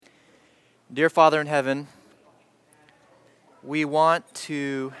Dear Father in heaven, we want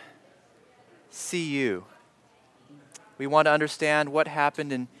to see you. We want to understand what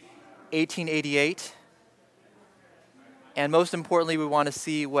happened in 1888. And most importantly, we want to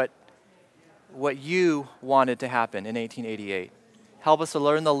see what you wanted to happen in 1888. Help us to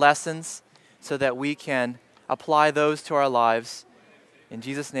learn the lessons so that we can apply those to our lives. In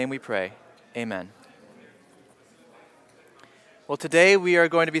Jesus' name we pray. Amen. Well, today we are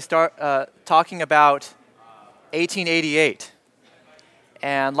going to be talking about 1888.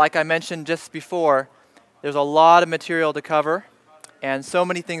 And like I mentioned just before, there's a lot of material to cover and so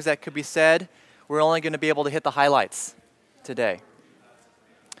many things that could be said. We're only going to be able to hit the highlights today.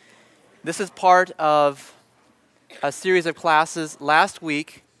 This is part of a series of classes. Last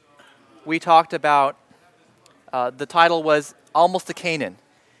week, we talked about, the title was Almost to Canaan.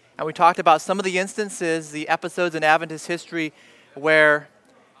 And we talked about some of the instances, the episodes in Adventist history where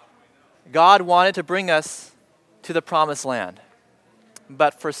God wanted to bring us to the promised land.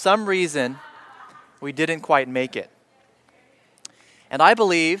 But for some reason, we didn't quite make it. And I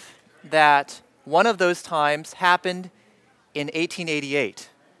believe that one of those times happened in 1888,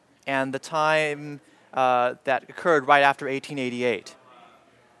 and the time that occurred right after 1888.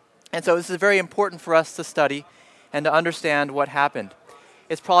 And so this is very important for us to study and to understand what happened.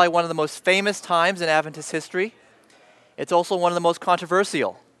 It's probably one of the most famous times in Adventist history. It's also one of the most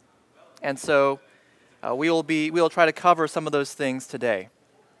controversial. And so we will try to cover some of those things today.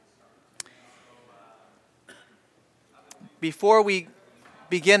 Before we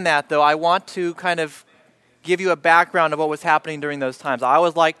begin that, though, I want to kind of give you a background of what was happening during those times. I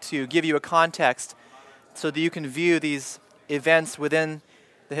always like to give you a context so that you can view these events within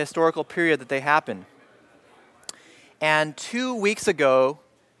the historical period that they happened. And 2 weeks ago,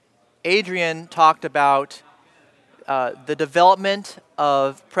 Adrian talked about the development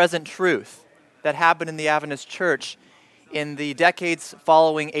of present truth that happened in the Adventist Church in the decades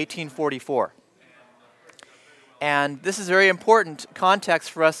following 1844. And this is very important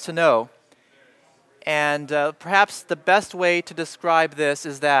context for us to know. And perhaps the best way to describe this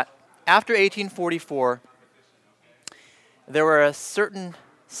is that after 1844, there were a certain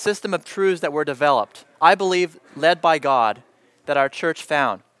system of truths that were developed, I believe led by God, that our church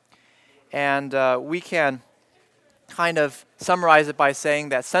found. And we can kind of summarize it by saying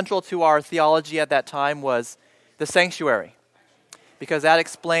that central to our theology at that time was the sanctuary, because that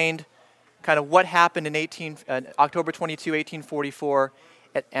explained kind of what happened in October 22, 1844,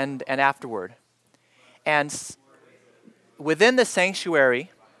 and afterward. And within the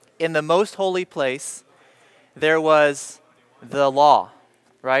sanctuary, in the most holy place, there was the law,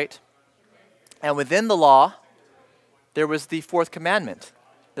 right? And within the law, there was the fourth commandment,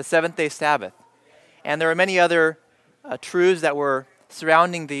 the seventh-day Sabbath. And there are many other truths that were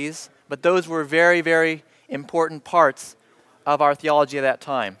surrounding these, but those were very, very important parts of our theology at that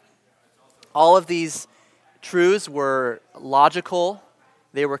time. All of these truths were logical,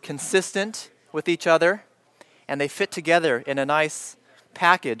 they were consistent with each other, and they fit together in a nice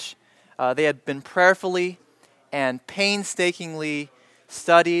package. They had been prayerfully and painstakingly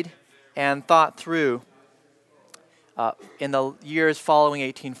studied and thought through in the years following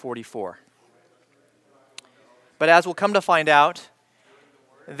 1844. But as we'll come to find out,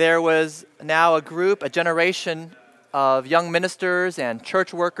 there was now a generation of young ministers and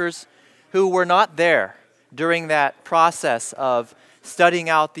church workers who were not there during that process of studying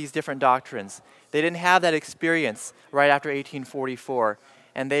out these different doctrines. They didn't have that experience right after 1844,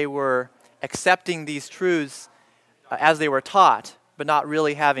 and they were accepting these truths as they were taught, but not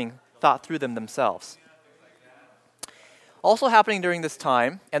really having thought through them themselves. Also happening during this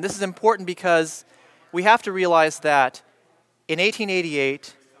time, and this is important because we have to realize that in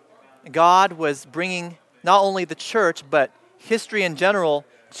 1888, God was bringing not only the church, but history in general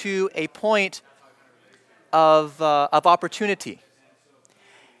to a point of opportunity.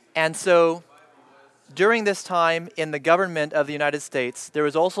 And so during this time in the government of the United States, there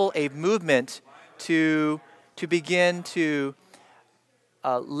was also a movement to begin to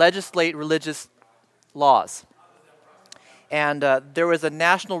legislate religious laws. And there was a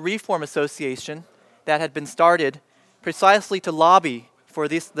National Reform Association that had been started precisely to lobby for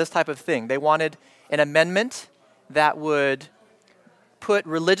this type of thing. They wanted an amendment that would put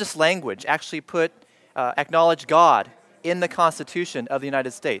religious language, acknowledge God in the Constitution of the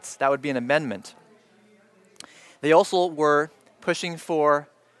United States. That would be an amendment. They also were pushing for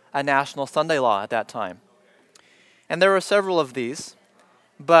a national Sunday law at that time. And there were several of these,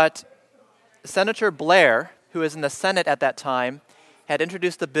 but Senator Blair, who was in the Senate at that time, had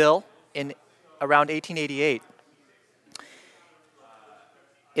introduced a bill in around 1888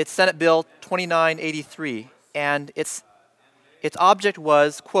 It's Senate Bill 2983, and its object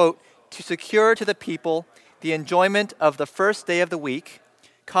was, quote, to secure to the people the enjoyment of the first day of the week,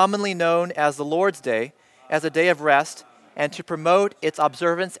 commonly known as the Lord's Day, as a day of rest, and to promote its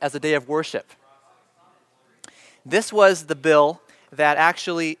observance as a day of worship. This was the bill that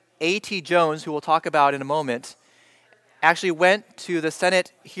actually A.T. Jones, who we'll talk about in a moment, actually went to the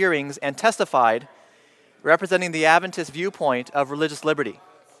Senate hearings and testified, representing the Adventist viewpoint of religious liberty.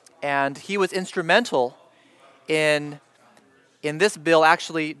 And he was instrumental in this bill.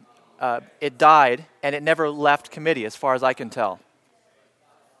 Actually, it died, and it never left committee, as far as I can tell.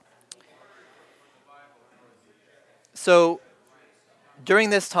 So, during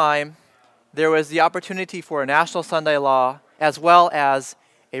this time, there was the opportunity for a national Sunday law, as well as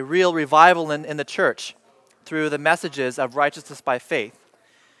a real revival in the church through the messages of righteousness by faith.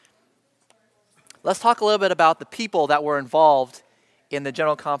 Let's talk a little bit about the people that were involved in the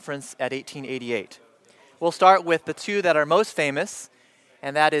General Conference at 1888. We'll start with the two that are most famous,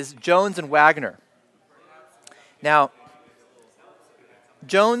 and that is Jones and Wagner. Now,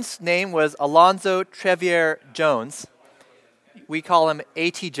 Jones' name was Alonzo Trevier Jones. We call him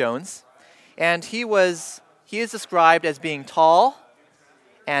A.T. Jones. And he is described as being tall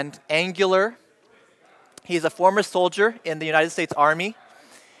and angular. He's a former soldier in the United States Army,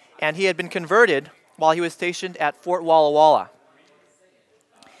 and he had been converted while he was stationed at Fort Walla Walla.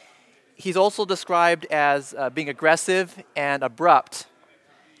 He's also described as being aggressive and abrupt.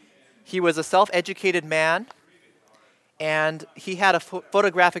 He was a self-educated man, and he had a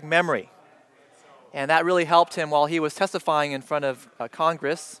photographic memory. And that really helped him while he was testifying in front of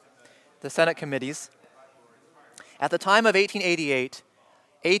Congress, the Senate committees. At the time of 1888,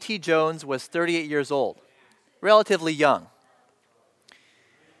 A.T. Jones was 38 years old, relatively young.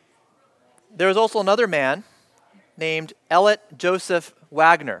 There was also another man named Elliot Joseph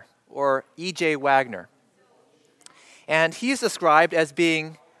Wagner, or E.J. Wagner. And he's described as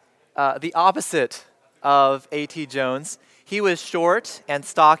being the opposite of A.T. Jones. He was short and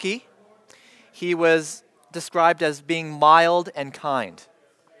stocky. He was described as being mild and kind.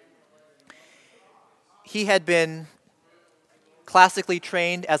 He had been classically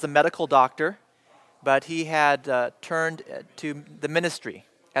trained as a medical doctor, but he had turned to the ministry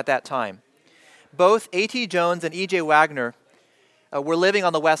at that time. Both A.T. Jones and E.J. Wagner were living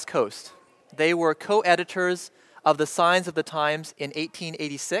on the West Coast. They were co-editors of the Signs of the Times in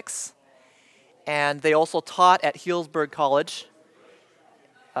 1886, and they also taught at Healdsburg College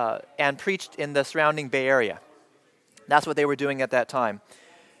and preached in the surrounding Bay Area. That's what they were doing at that time.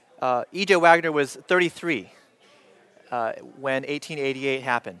 E.J. Wagner was 33 when 1888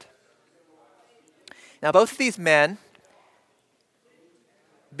 happened. Now, both of these men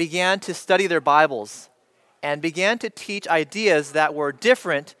began to study their Bibles and began to teach ideas that were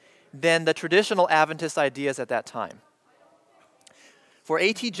different than the traditional Adventist ideas at that time. For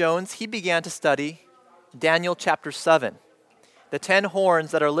A.T. Jones, he began to study Daniel chapter 7. The 10 horns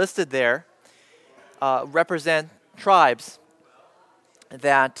that are listed there represent tribes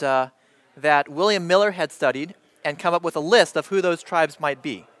that William Miller had studied and come up with a list of who those tribes might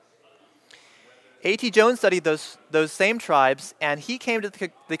be. A.T. Jones studied those same tribes, and he came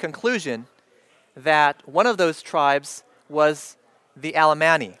to the conclusion that one of those tribes was the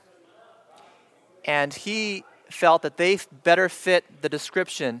Alemanni. And he felt that they better fit the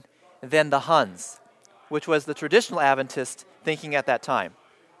description than the Huns, which was the traditional Adventist thinking at that time.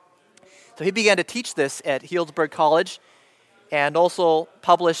 So he began to teach this at Healdsburg College and also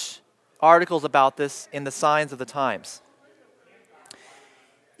publish articles about this in the Signs of the Times.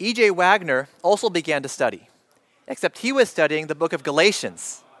 E.J. Wagner also began to study, except he was studying the book of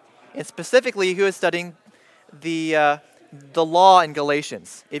Galatians. And specifically, he was studying the law in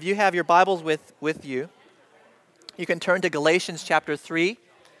Galatians. If you have your Bibles with you, you can turn to Galatians chapter 3,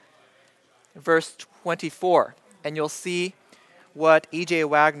 verse 24, and you'll see what E.J.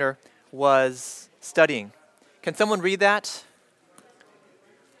 Wagner was studying. Can someone read that?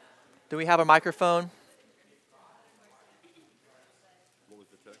 Do we have a microphone? What was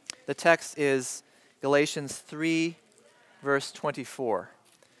the text? The text is Galatians 3, verse 24.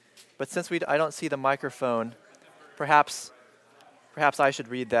 But since I don't see the microphone, perhaps I should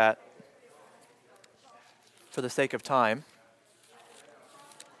read that for the sake of time.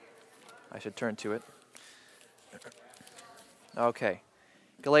 I should turn to it. Okay.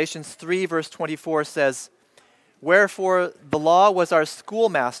 Galatians 3, verse 24 says, "Wherefore the law was our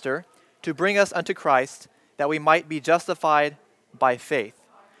schoolmaster to bring us unto Christ, that we might be justified by faith."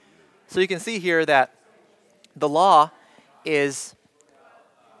 So you can see here that the law is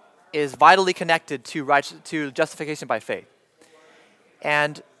vitally connected to justification by faith.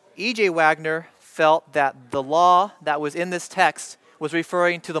 And E.J. Wagner felt that the law that was in this text was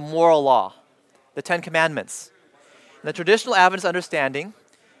referring to the moral law, the Ten Commandments. And the traditional Adventist understanding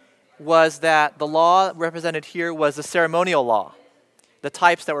was that the law represented here was the ceremonial law, the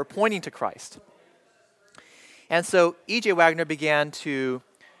types that were pointing to Christ. And so E.J. Wagner began to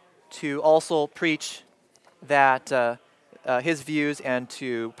also preach that his views and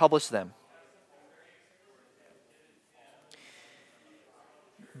to publish them.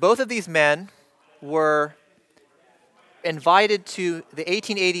 Both of these men were invited to the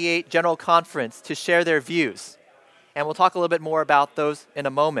 1888 General Conference to share their views. And we'll talk a little bit more about those in a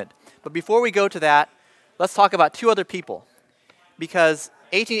moment. But before we go to that, let's talk about two other people. Because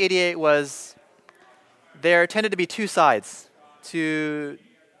 1888 there tended to be two sides to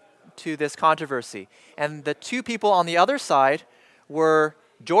this controversy. And the two people on the other side were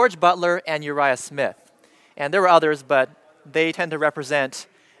George Butler and Uriah Smith. And there were others, but they tend to represent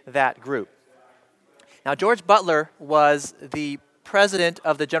that group. Now, George Butler was the president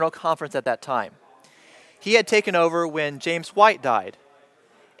of the General Conference at that time. He had taken over when James White died.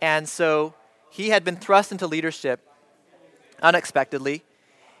 And so he had been thrust into leadership unexpectedly.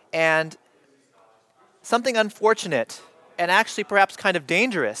 And something unfortunate, and actually perhaps kind of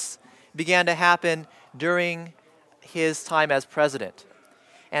dangerous, began to happen during his time as president.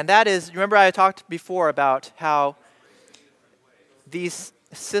 And that is, remember I talked before about how these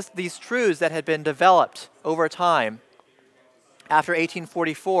truths that had been developed over time after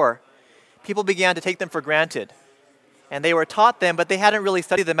 1844, people began to take them for granted. And they were taught them, but they hadn't really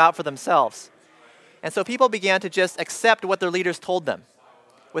studied them out for themselves. And so people began to just accept what their leaders told them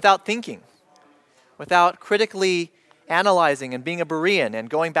without thinking, without critically analyzing and being a Berean and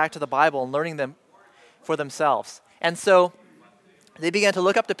going back to the Bible and learning them for themselves. And so they began to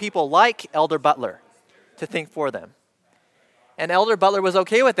look up to people like Elder Butler to think for them. And Elder Butler was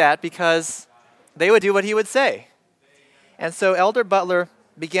okay with that because they would do what he would say. And so Elder Butler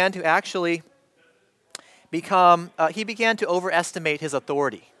began to actually he began to overestimate his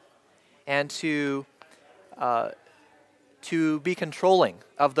authority and to be controlling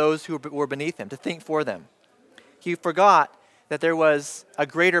of those who were beneath him, to think for them. He forgot that there was a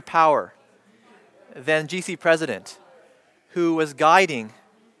greater power than GC President who was guiding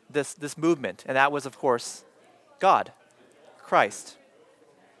this movement, and that was, of course, God, Christ.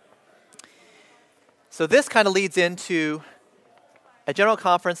 So this kind of leads into a general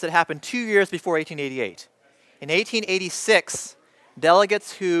conference that happened 2 years before 1888. In 1886,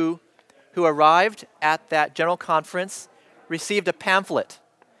 delegates who arrived at that general conference received a pamphlet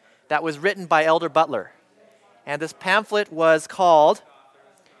that was written by Elder Butler. And this pamphlet was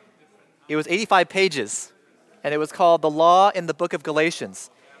 85 pages, and it was called The Law in the Book of Galatians.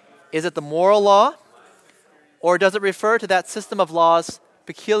 Is it the moral law, or does it refer to that system of laws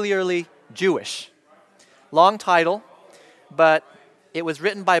peculiarly Jewish? Long title, but it was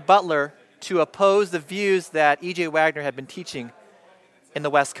written by Butler to oppose the views that E.J. Wagner had been teaching in the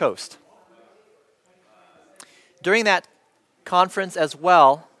West Coast. During that conference as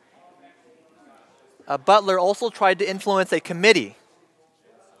well, Butler also tried to influence a committee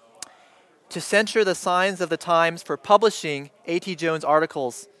to censure the Signs of the Times for publishing A.T. Jones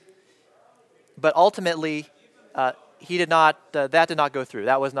articles, but ultimately that did not go through.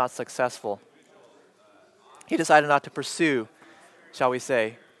 That was not successful. He decided not to pursue, shall we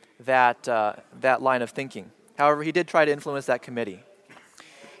say, that line of thinking. However, he did try to influence that committee.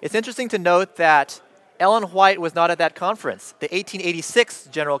 It's interesting to note that Ellen White was not at that conference, the 1886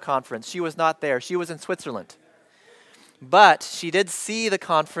 General Conference. She was not there. She was in Switzerland. But she did see the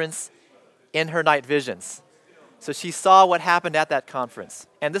conference in her night visions. So she saw what happened at that conference.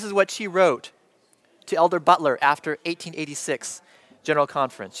 And this is what she wrote to Elder Butler after 1886 General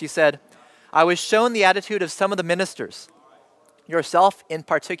Conference. She said, "I was shown the attitude of some of the ministers, yourself in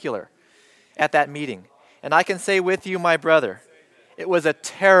particular, at that meeting. And I can say with you, my brother, it was a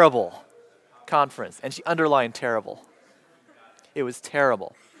terrible conference." And she underlined terrible. It was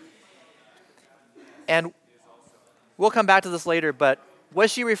terrible. And we'll come back to this later, but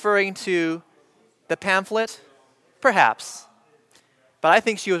was she referring to the pamphlet? Perhaps. But I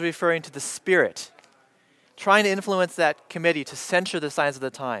think she was referring to the spirit, trying to influence that committee to censure the Signs of the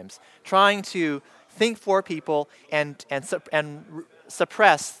Times, trying to think for people and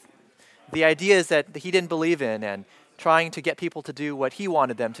suppress the ideas that he didn't believe in, and trying to get people to do what he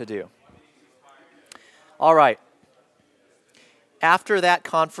wanted them to do. All right. After that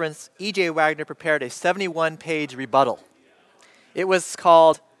conference, E.J. Wagner prepared a 71-page rebuttal. It was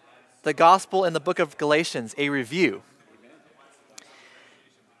called The Gospel in the Book of Galatians, a Review.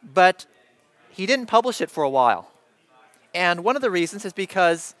 But he didn't publish it for a while. And one of the reasons is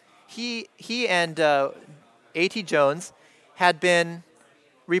because he and A.T. Jones had been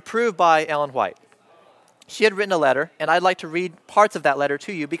reproved by Ellen White. She had written a letter, and I'd like to read parts of that letter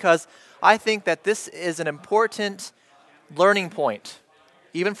to you because I think that this is an important learning point,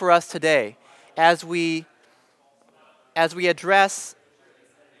 even for us today, as we address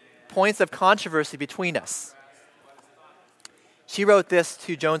points of controversy between us. She wrote this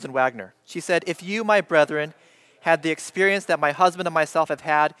to Jones and Wagner. She said, "If you, my brethren, had the experience that my husband and myself have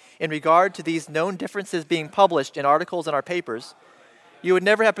had in regard to these known differences being published in articles in our papers, you would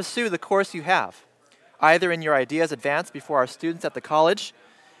never have pursued the course you have, either in your ideas advanced before our students at the college,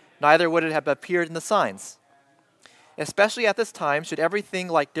 neither would it have appeared in the signs. Especially at this time, should everything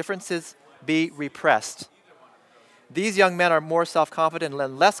like differences be repressed. These young men are more self-confident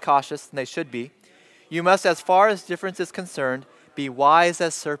and less cautious than they should be. You must, as far as difference is concerned, be wise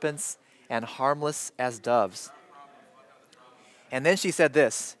as serpents and harmless as doves." And then she said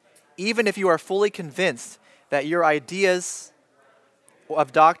this, "Even if you are fully convinced that your ideas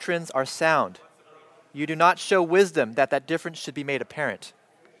of doctrines are sound, you do not show wisdom that difference should be made apparent."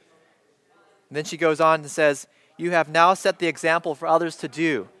 And then she goes on and says, "You have now set the example for others to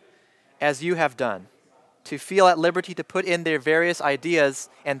do as you have done, to feel at liberty to put in their various ideas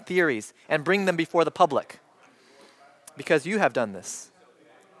and theories and bring them before the public, because you have done this.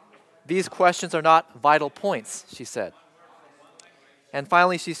 These questions are not vital points," she said. And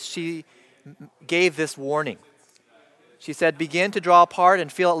finally, she gave this warning. She said, "Begin to draw apart and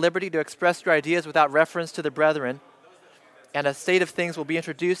feel at liberty to express your ideas without reference to the brethren, and a state of things will be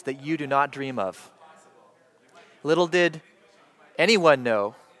introduced that you do not dream of." Little did anyone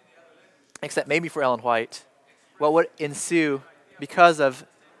know, except maybe for Ellen White, what would ensue because of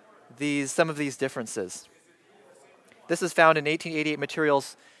some of these differences. This is found in 1888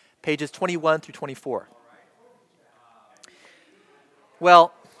 materials, pages 21 through 24.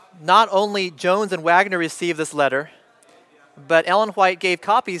 Well, not only Jones and Wagner received this letter, but Ellen White gave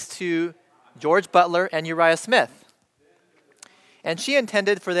copies to George Butler and Uriah Smith. And she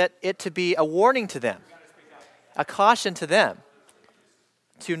intended for it to be a warning to them, a caution to them,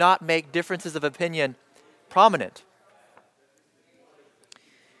 to not make differences of opinion prominent.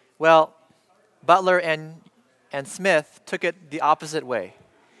 Well, Butler and Smith took it the opposite way.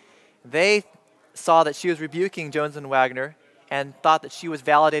 They saw that she was rebuking Jones and Wagner and thought that she was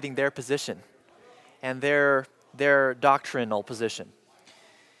validating their position and their doctrinal position.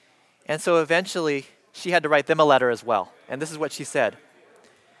 And so eventually, she had to write them a letter as well. And this is what she said.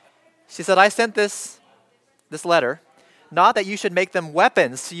 She said, "I sent this letter, not that you should make them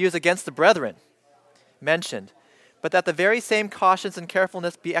weapons to use against the brethren mentioned, but that the very same cautions and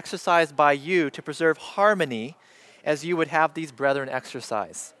carefulness be exercised by you to preserve harmony as you would have these brethren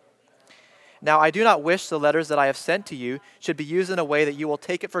exercise. Now, I do not wish the letters that I have sent to you should be used in a way that you will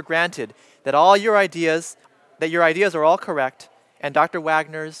take it for granted that your ideas are all correct, and Dr.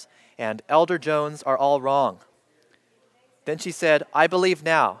 Wagner's and Elder Jones are all wrong." Then she said, "I believe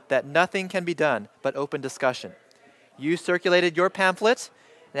now that nothing can be done but open discussion. You circulated your pamphlet.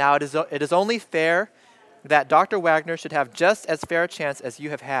 Now it is only fair that Dr. Wagner should have just as fair a chance as you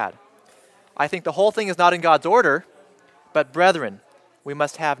have had. I think the whole thing is not in God's order, but brethren, we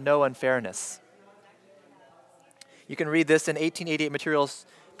must have no unfairness." You can read this in 1888 materials,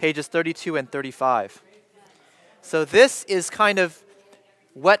 pages 32 and 35. So this is kind of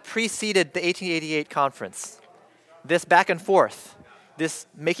what preceded the 1888 conference. This back and forth, this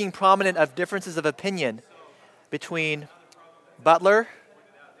making prominent of differences of opinion between Butler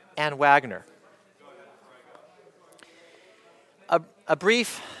and Wagner. A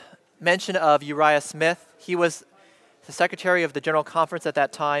brief mention of Uriah Smith. He was the secretary of the General Conference at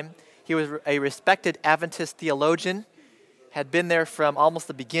that time. He was a respected Adventist theologian, had been there from almost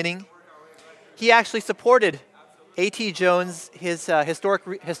the beginning. He actually supported A.T. Jones, his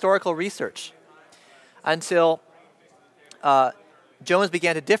historical research, until Jones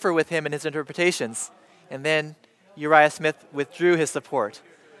began to differ with him in his interpretations, and then Uriah Smith withdrew his support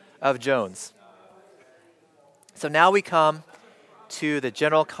of Jones. So now we come to the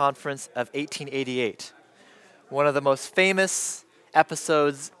General Conference of 1888, one of the most famous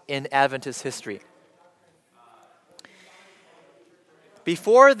episodes in Adventist history.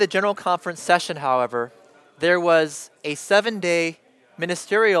 Before the General Conference session, however, there was a 7-day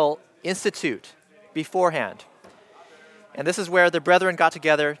ministerial institute beforehand. And this is where the brethren got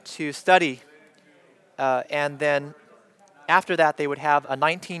together to study, and then after that they would have a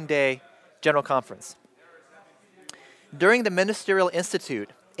 19-day General Conference. During the Ministerial Institute,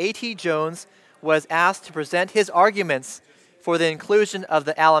 A.T. Jones was asked to present his arguments for the inclusion of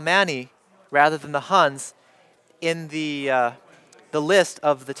the Alemanni rather than the Huns in the list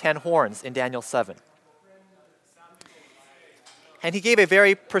of the 10 horns in Daniel 7. And he gave a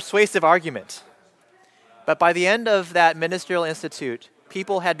very persuasive argument. But by the end of that ministerial institute,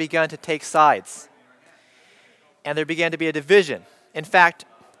 people had begun to take sides. And there began to be a division. In fact,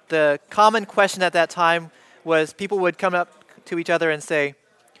 the common question at that time was people would come up to each other and say,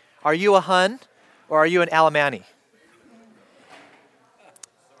 "Are you a Hun or are you an Alemanni?"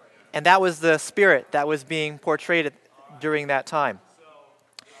 And that was the spirit that was being portrayed during that time.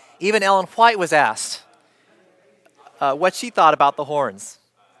 Even Ellen White was asked what she thought about the horns.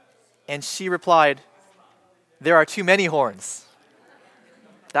 And she replied, "There are too many horns."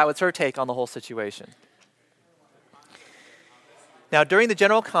 That was her take on the whole situation. Now, during the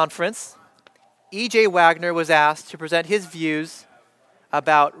General Conference, E.J. Wagner was asked to present his views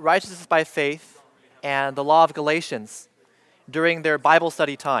about righteousness by faith and the law of Galatians during their Bible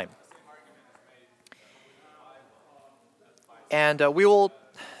study time. And I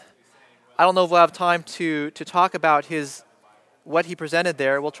don't know if we'll have time to talk about what he presented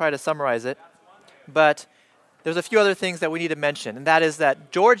there. We'll try to summarize it. But there's a few other things that we need to mention, and that is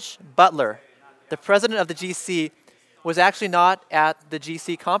that George Butler, the president of the GC, was actually not at the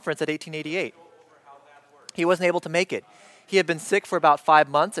GC conference at 1888. He wasn't able to make it. He had been sick for about 5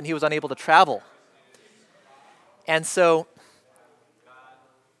 months, and he was unable to travel. And so,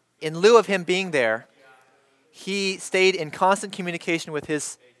 in lieu of him being there, he stayed in constant communication with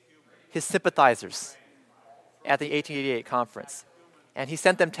his sympathizers at the 1888 conference. And he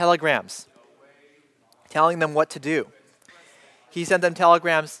sent them telegrams telling them what to do. He sent them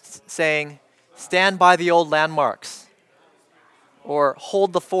telegrams saying, "Stand by the old landmarks," or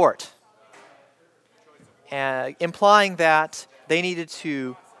 "Hold the fort," implying that they needed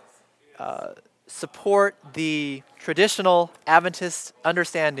to support the traditional Adventist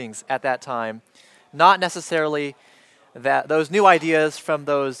understandings at that time, not necessarily that those new ideas from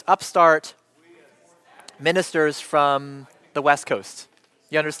those upstart ministers from the West Coast.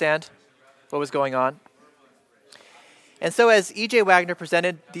 You understand what was going on? And so as E.J. Wagner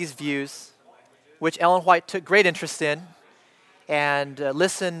presented these views, which Ellen White took great interest in and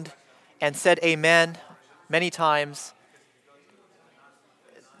listened and said amen many times,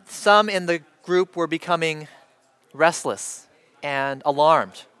 some in the group were becoming restless and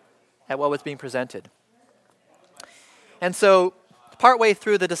alarmed at what was being presented. And so, partway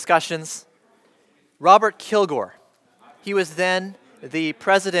through the discussions, Robert Kilgore, he was then the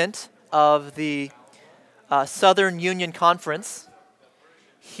president of the Southern Union Conference,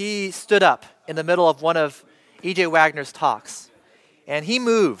 he stood up in the middle of one of E.J. Wagner's talks, and he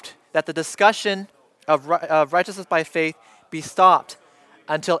moved that the discussion of righteousness by faith be stopped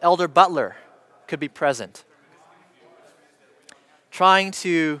until Elder Butler could be present, trying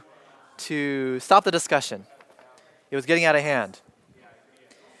to stop the discussion. It was getting out of hand.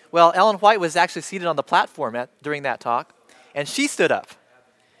 Well, Ellen White was actually seated on the platform during that talk, and she stood up,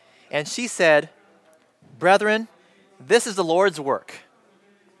 and she said, "Brethren, this is the Lord's work.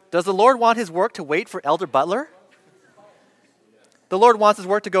 Does the Lord want his work to wait for Elder Butler? The Lord wants his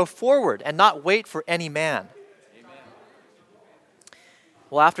work to go forward and not wait for any man." Amen.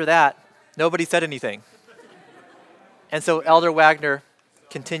 Well, after that, nobody said anything. And so Elder Wagner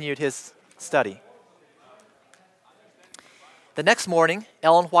continued his study. The next morning,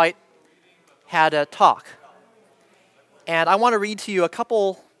 Ellen White had a talk. And I want to read to you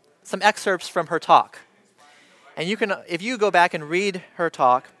some excerpts from her talk. And you can, if you go back and read her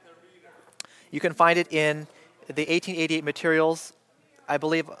talk, you can find it in the 1888 materials. I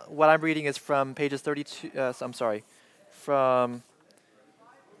believe what I'm reading is from pages 32,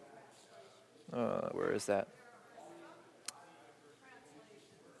 where is that?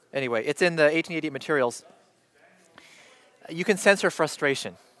 Anyway, it's in the 1888 materials. You can sense her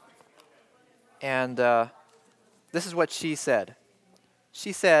frustration. And this is what she said.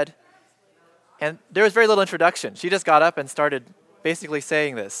 She said, and there was very little introduction. She just got up and started basically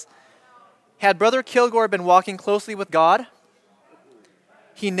saying this. "Had Brother Kilgore been walking closely with God,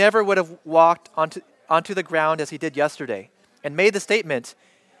 he never would have walked onto the ground as he did yesterday and made the statement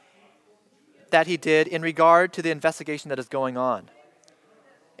that he did in regard to the investigation that is going on.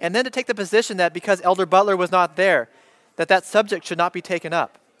 And then to take the position that because Elder Butler was not there, that subject should not be taken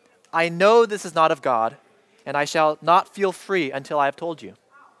up. I know this is not of God, and I shall not feel free until I have told you."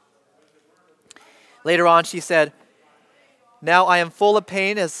 Later on, she said, "Now I am full of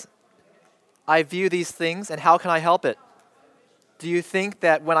pain as I view these things, and how can I help it? Do you think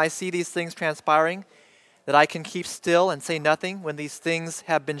that when I see these things transpiring, that I can keep still and say nothing when these things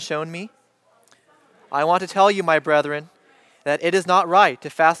have been shown me? I want to tell you, my brethren, that it is not right to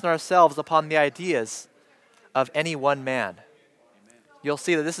fasten ourselves upon the ideas of any one man. You'll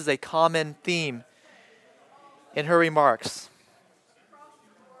see that this is a common theme in her remarks.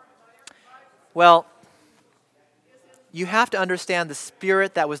 Well, you have to understand the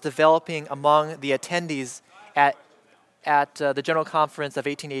spirit that was developing among the attendees at the General Conference of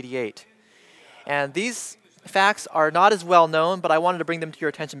 1888. And these facts are not as well known, but I wanted to bring them to your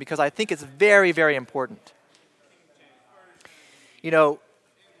attention because I think it's very, very important.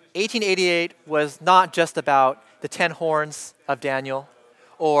 1888 was not just about the 10 horns of Daniel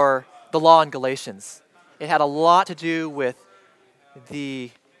or the law in Galatians. It had a lot to do with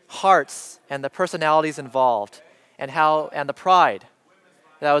the hearts and the personalities involved and the pride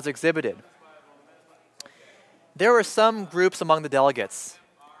that was exhibited. There were some groups among the delegates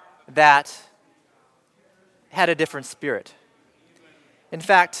that had a different spirit. In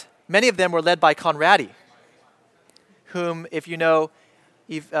fact, many of them were led by Conradi, whom, if you know,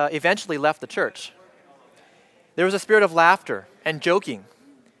 eventually left the church. There was a spirit of laughter and joking,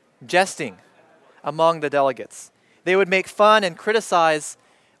 jesting among the delegates. They would make fun and criticize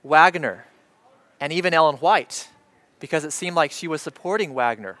Wagner and even Ellen White because it seemed like she was supporting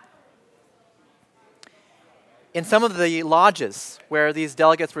Wagner. In some of the lodges where these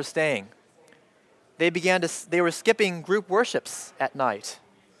delegates were staying, they were skipping group worships at night.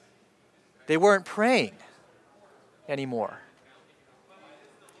 They weren't praying anymore.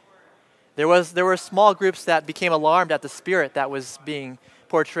 There were small groups that became alarmed at the spirit that was being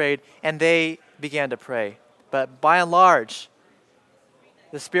portrayed, and they began to pray. But by and large,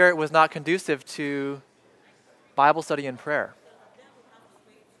 the spirit was not conducive to Bible study and prayer.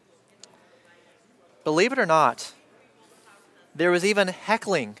 Believe it or not, there was even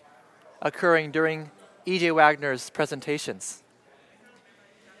heckling occurring during E.J. Wagner's presentations.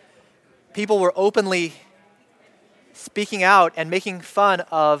 People were openly speaking out and making fun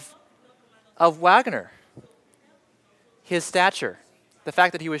of Wagner, his stature, the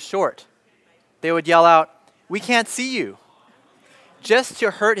fact that he was short. They would yell out, "We can't see you," just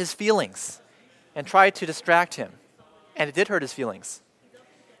to hurt his feelings and try to distract him. And it did hurt his feelings.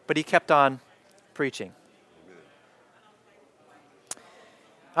 But he kept on preaching.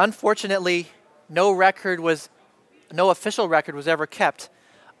 Unfortunately, no official record was ever kept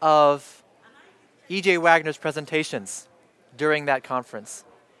of E.J. Wagner's presentations during that conference.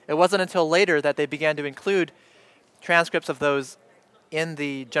 It wasn't until later that they began to include transcripts of those in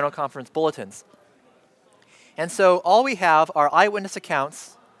the General Conference bulletins. And so all we have are eyewitness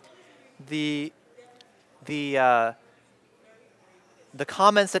accounts, the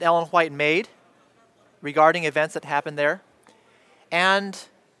comments that Ellen White made regarding events that happened there, and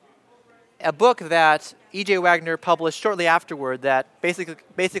a book that E.J. Wagner published shortly afterward that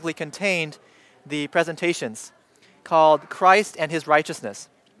basically contained the presentations called Christ and His Righteousness.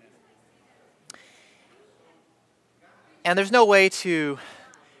 And there's no way to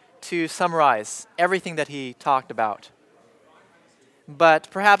summarize everything that he talked about. But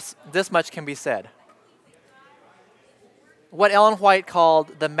perhaps this much can be said. What Ellen White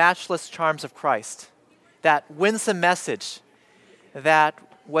called the matchless charms of Christ, that winsome message that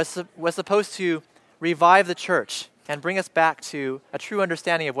was supposed to revive the church and bring us back to a true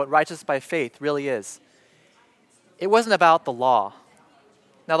understanding of what righteousness by faith really is. It wasn't about the law.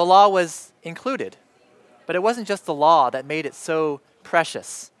 Now, the law was included, but it wasn't just the law that made it so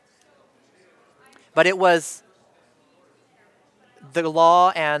precious. But it was the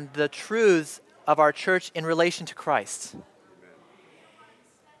law and the truths of our church in relation to Christ.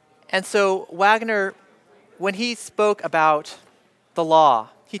 And so Wagner, when he spoke about the law,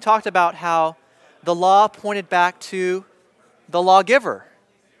 he talked about how the law pointed back to the lawgiver,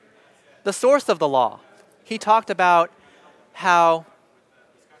 the source of the law. He talked about how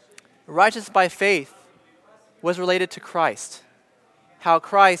righteousness by faith was related to Christ, how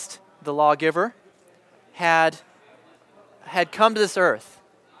Christ, the lawgiver, had come to this earth,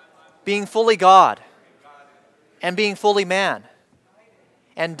 being fully God and being fully man,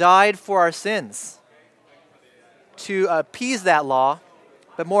 and died for our sins to appease that law,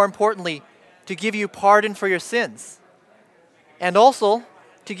 but more importantly, to give you pardon for your sins, and also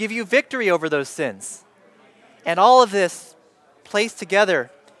to give you victory over those sins. And all of this placed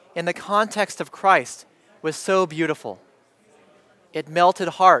together in the context of Christ was so beautiful. It melted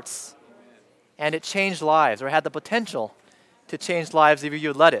hearts, and it changed lives, or had the potential to change lives if you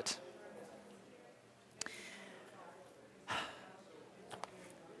would let it.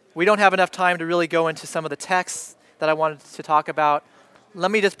 We don't have enough time to really go into some of the texts that I wanted to talk about.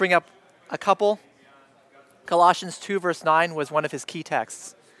 Let me just bring up a couple. Colossians 2 verse 9 was one of his key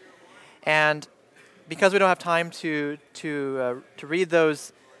texts. And because we don't have time to read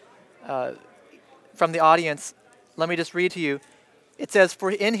those from the audience, let me just read to you. It says,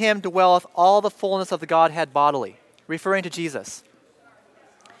 "For in him dwelleth all the fullness of the Godhead bodily," referring to Jesus.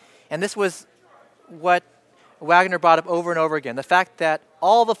 And this was what Wagner brought up over and over again, the fact that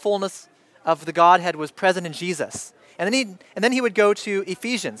all the fullness of the Godhead was present in Jesus. And then he would go to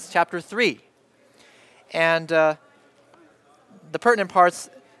Ephesians chapter 3. And the pertinent parts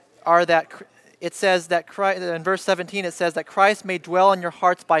are that it says that Christ, in verse 17, it says that Christ may dwell in your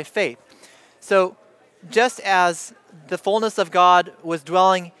hearts by faith. So just as the fullness of God was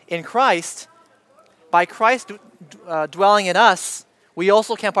dwelling in Christ, by Christ dwelling in us, we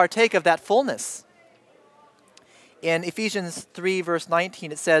also can partake of that fullness. In Ephesians 3, verse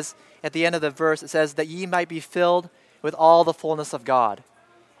 19, it says, at the end of the verse, it says, that ye might be filled with all the fullness of God.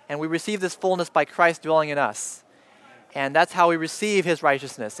 And we receive this fullness by Christ dwelling in us. And that's how we receive his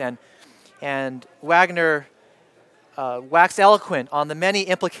righteousness. And Wagner waxed eloquent on the many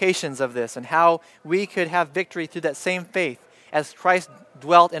implications of this and how we could have victory through that same faith as Christ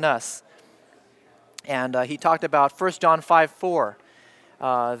dwelt in us. And he talked about 1 John 5:4,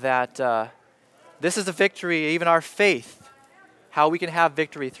 that this is the victory, even our faith, how we can have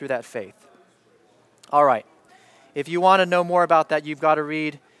victory through that faith. All right. If you want to know more about that, you've got to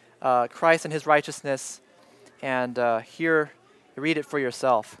read Christ and his righteousness and read it for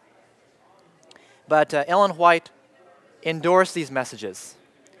yourself. But Ellen White endorsed these messages.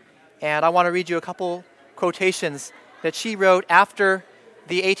 And I want to read you a couple quotations that she wrote after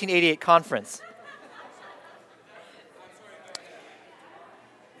the 1888 conference.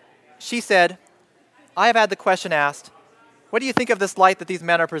 She said, "I have had the question asked, what do you think of this light that these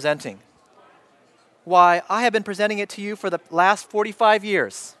men are presenting? Why, I have been presenting it to you for the last 45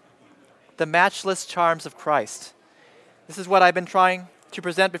 years. The matchless charms of Christ. This is what I've been trying to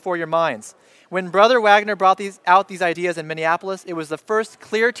present before your minds. When Brother Wagner brought these ideas in Minneapolis, it was the first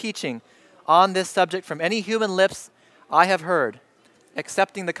clear teaching on this subject from any human lips I have heard,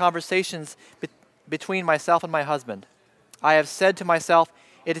 excepting the conversations between myself and my husband. I have said to myself,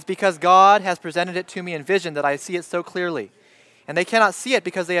 it is because God has presented it to me in vision that I see it so clearly. And they cannot see it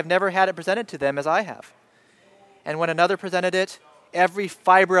because they have never had it presented to them as I have. And when another presented it, every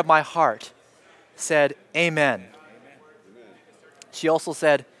fiber of my heart said, Amen." She also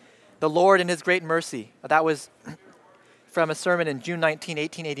said, "The Lord in his great mercy," that was from a sermon in June 19,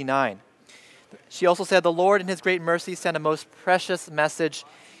 1889. She also said, "The Lord in his great mercy sent a most precious message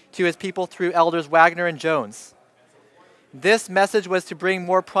to his people through elders Wagner and Jones. This message was to bring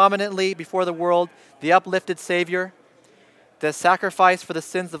more prominently before the world the uplifted Savior, the sacrifice for the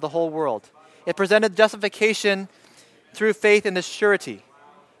sins of the whole world. It presented justification through faith in this surety.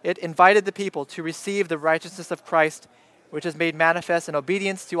 It invited the people to receive the righteousness of Christ, which is made manifest in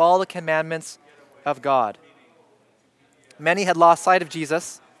obedience to all the commandments of God. Many had lost sight of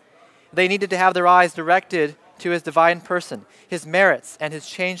Jesus. They needed to have their eyes directed to his divine person, his merits, and his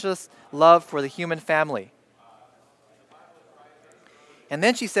changeless love for the human family." And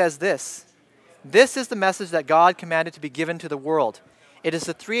then she says this is the message that God commanded to be given to the world. It is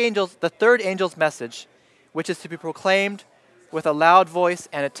the third angel's message, which is to be proclaimed with a loud voice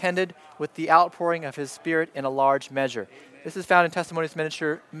and attended with the outpouring of his Spirit in a large measure." This is found in Testimonies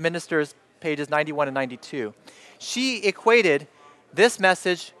Ministers, pages 91 and 92. She equated this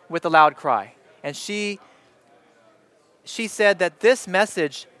message with the loud cry. And she said that this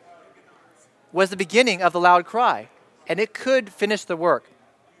message was the beginning of the loud cry, and it could finish the work.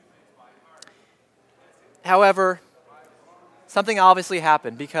 However, something obviously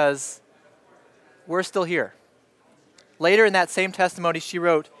happened because we're still here. Later in that same testimony, she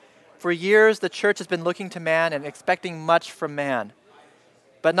wrote, "For years the church has been looking to man and expecting much from man,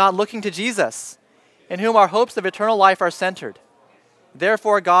 but not looking to Jesus, in whom our hopes of eternal life are centered.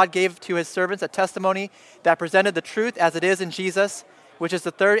 Therefore God gave to his servants a testimony that presented the truth as it is in Jesus, which is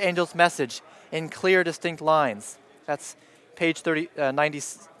the third angel's message in clear, distinct lines." That's page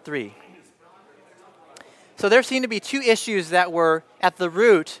 93. So there seem to be two issues that were at the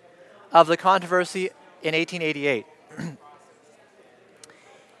root of the controversy in 1888.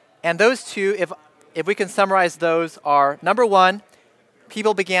 And those two, if we can summarize those, are, number one,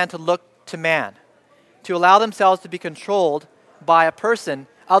 people began to look to man, to allow themselves to be controlled by a person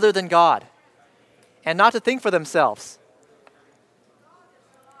other than God, and not to think for themselves.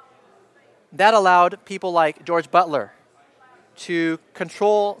 That allowed people like George Butler to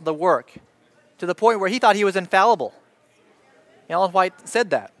control the work to the point where he thought he was infallible. Ellen White said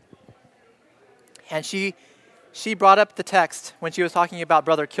that. And she brought up the text when she was talking about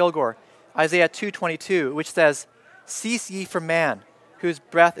Brother Kilgore, Isaiah 2:22, which says, "Cease ye from man, whose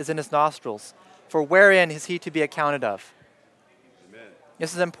breath is in his nostrils, for wherein is he to be accounted of?" Amen.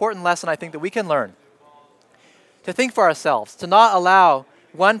 This is an important lesson I think that we can learn to think for ourselves, to not allow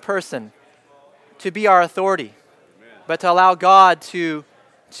one person to be our authority, but to allow God to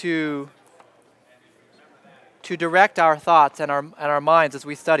direct our thoughts and our minds as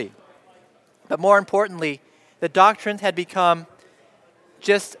we study. But more importantly, the doctrines had become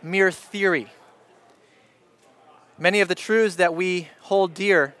just mere theory. Many of the truths that we hold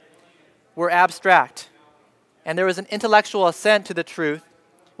dear were abstract, and there was an intellectual assent to the truth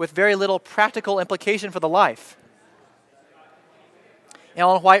with very little practical implication for the life.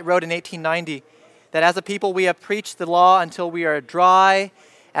 Ellen White wrote in 1890 that as a people we have preached the law until we are dry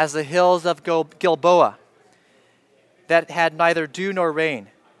as the hills of Gilboa that had neither dew nor rain.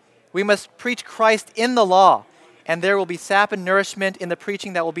 We must preach Christ in the law, and there will be sap and nourishment in the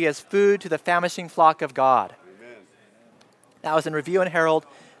preaching that will be as food to the famishing flock of God. Amen. That was in Review and Herald,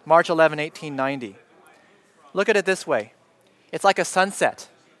 March 11, 1890. Look at it this way. It's like a sunset.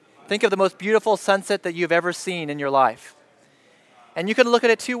 Think of the most beautiful sunset that you've ever seen in your life. And you can look at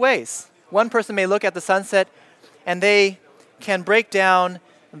it two ways. One person may look at the sunset and they can break down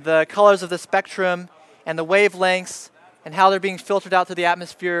the colors of the spectrum and the wavelengths and how they're being filtered out to the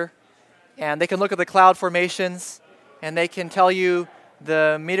atmosphere. And they can look at the cloud formations and they can tell you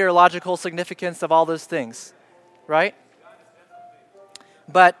the meteorological significance of all those things, right?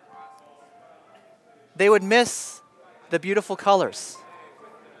 But they would miss the beautiful colors.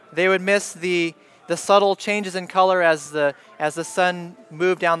 They would miss the subtle changes in color as the sun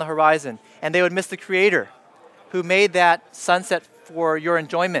moved down the horizon. And they would miss the Creator who made that sunset for your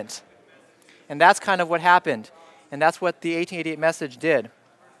enjoyment. And that's kind of what happened. And that's what the 1888 message did.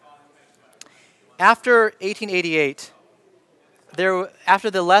 After 1888, after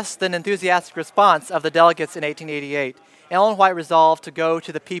the less than enthusiastic response of the delegates in 1888, Ellen White resolved to go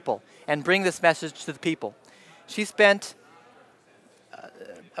to the people and bring this message to the people. She spent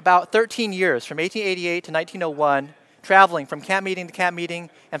about 13 years, from 1888 to 1901, traveling from camp meeting to camp meeting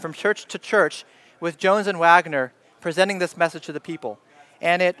and from church to church with Jones and Wagner presenting this message to the people.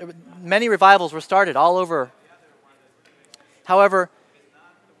 And many revivals were started all over. However,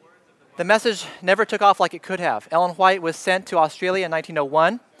 the message never took off like it could have. Ellen White was sent to Australia in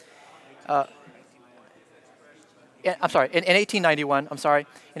 1901. In 1891, in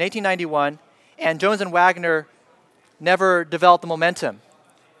 1891, and Jones and Wagner never developed the momentum,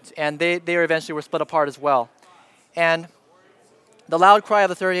 and they eventually were split apart as well. And the loud cry of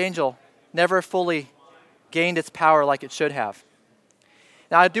the third angel never fully gained its power like it should have.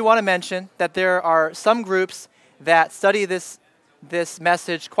 Now, I do want to mention that there are some groups that study this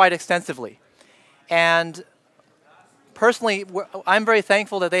message quite extensively. And personally, I'm very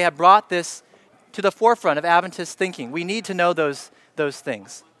thankful that they have brought this to the forefront of Adventist thinking. We need to know those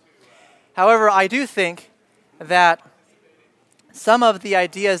things. However, I do think that some of the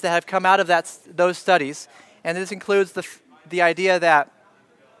ideas that have come out of those studies, and this includes the idea that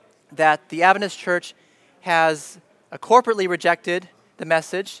the Adventist Church has corporately rejected the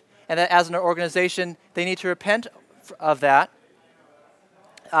message, and that as an organization they need to repent of that.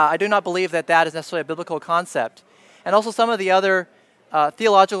 I do not believe that is necessarily a biblical concept. And also some of the other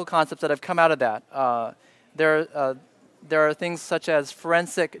theological concepts that have come out of that. There are things such as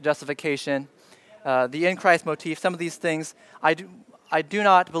forensic justification, the in Christ motif, some of these things. I do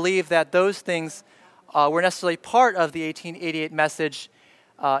not believe that those things were necessarily part of the 1888 message.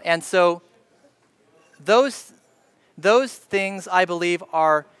 And so those things, I believe,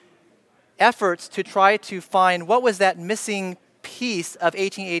 are efforts to try to find what was that missing piece of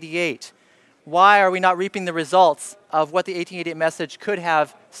 1888. Why are we not reaping the results of what the 1888 message could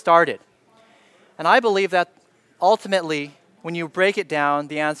have started? And I believe that ultimately, when you break it down,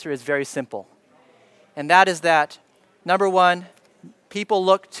 the answer is very simple. And that is that, number one, people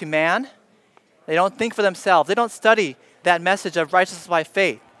look to man. They don't think for themselves. They don't study that message of righteousness by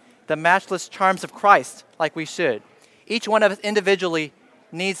faith, the matchless charms of Christ, like we should. Each one of us individually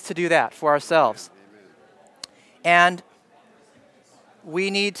needs to do that for ourselves. And we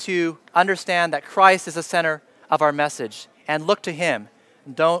need to understand that Christ is the center of our message and look to Him.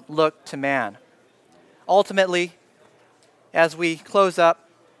 Don't look to man. Ultimately, as we close up,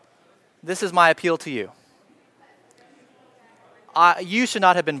 this is my appeal to you. You should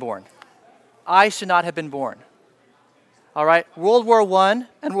not have been born. I should not have been born. All right? World War I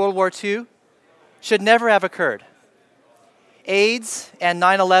and World War II should never have occurred. AIDS and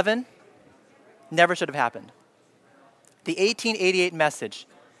 9/11 never should have happened. The 1888 message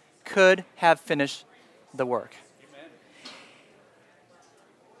could have finished the work.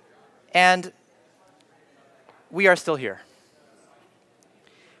 And we are still here.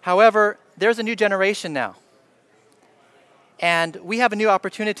 However, there's a new generation now. And we have new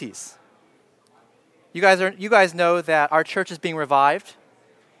opportunities. You guys know that our church is being revived,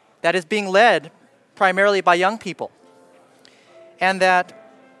 that is being led primarily by young people, and that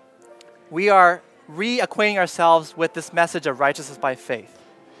we are reacquainting ourselves with this message of righteousness by faith.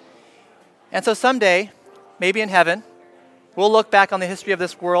 And so someday, maybe in heaven, we'll look back on the history of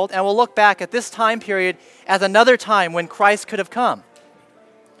this world and we'll look back at this time period as another time when Christ could have come.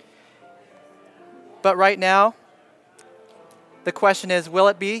 But right now, the question is, will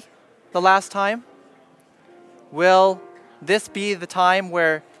it be the last time? Will this be the time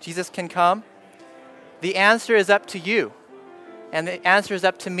where Jesus can come? The answer is up to you, and the answer is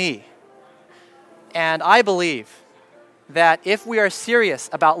up to me. And I believe that if we are serious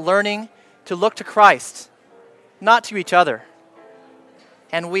about learning to look to Christ, not to each other,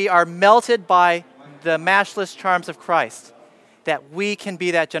 and we are melted by the matchless charms of Christ, that we can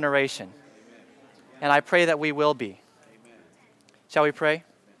be that generation. And I pray that we will be. Shall we pray?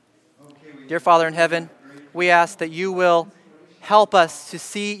 Dear Father in heaven, we ask that you will help us to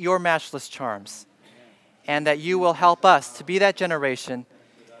see your matchless charms, and that you will help us to be that generation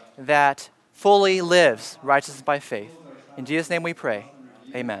that fully lives righteousness by faith. In Jesus' name we pray.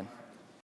 Amen.